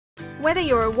Whether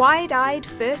you're a wide-eyed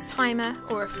first-timer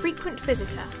or a frequent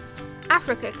visitor,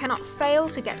 Africa cannot fail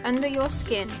to get under your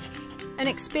skin, an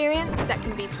experience that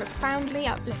can be profoundly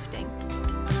uplifting.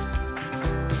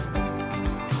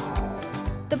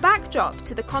 The backdrop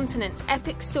to the continent's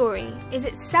epic story is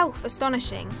itself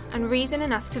astonishing and reason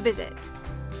enough to visit.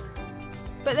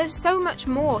 But there's so much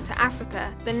more to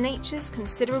Africa than nature's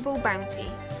considerable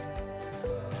bounty.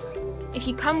 If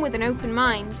you come with an open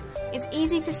mind, it's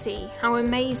easy to see how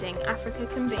amazing Africa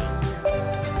can be.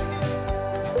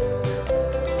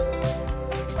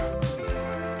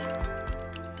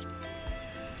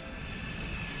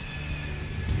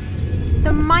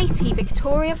 The mighty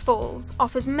Victoria Falls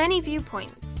offers many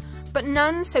viewpoints, but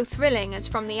none so thrilling as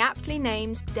from the aptly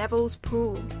named Devil's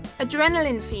Pool.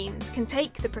 Adrenaline fiends can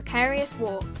take the precarious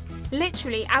walk,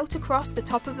 literally out across the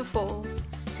top of the falls,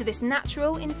 to this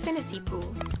natural infinity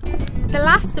pool. The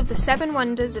last of the 7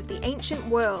 wonders of the ancient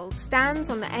world stands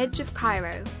on the edge of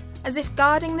Cairo, as if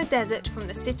guarding the desert from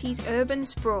the city's urban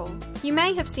sprawl. You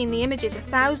may have seen the images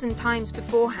 1,000 times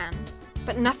beforehand,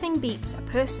 but nothing beats a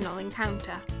personal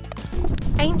encounter.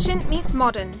 Ancient meets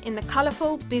modern in the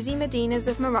colourful, busy Medinas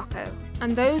of Morocco,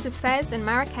 and those of Fez and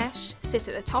Marrakesh sit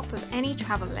at the top of any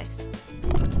travel list.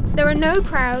 There are no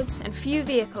crowds and few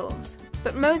vehicles,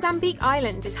 but Mozambique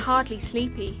Island is hardly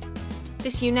sleepy.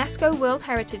 This UNESCO World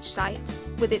Heritage Site,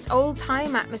 with its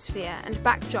old-time atmosphere and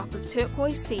backdrop of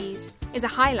turquoise seas, is a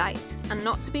highlight and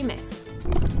not to be missed.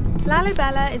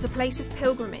 Lalibela is a place of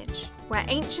pilgrimage, where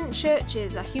ancient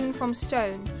churches are hewn from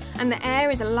stone and the air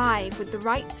is alive with the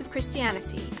rites of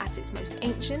Christianity at its most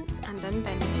ancient and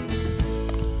unbending.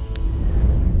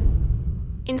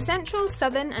 In Central,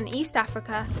 Southern and East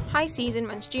Africa, high season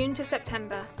runs June to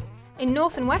September. In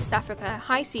North and West Africa,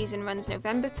 high season runs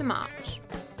November to March.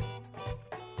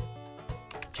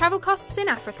 Travel costs in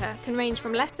Africa can range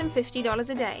from less than $50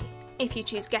 a day, if you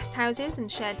choose guest houses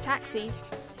and shared taxis,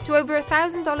 to over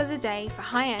 $1,000 a day for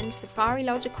high-end safari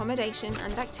lodge accommodation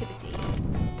and activities.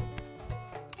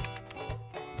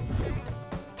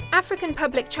 African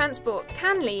public transport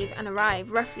can leave and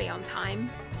arrive roughly on time,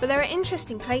 but there are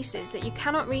interesting places that you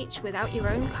cannot reach without your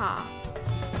own car.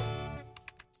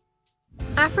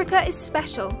 Africa is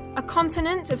special, a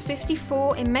continent of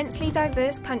 54 immensely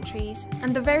diverse countries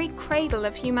and the very cradle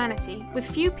of humanity, with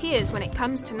few peers when it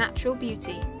comes to natural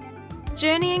beauty.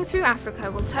 Journeying through Africa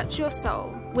will touch your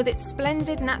soul with its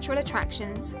splendid natural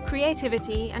attractions,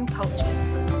 creativity and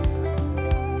cultures.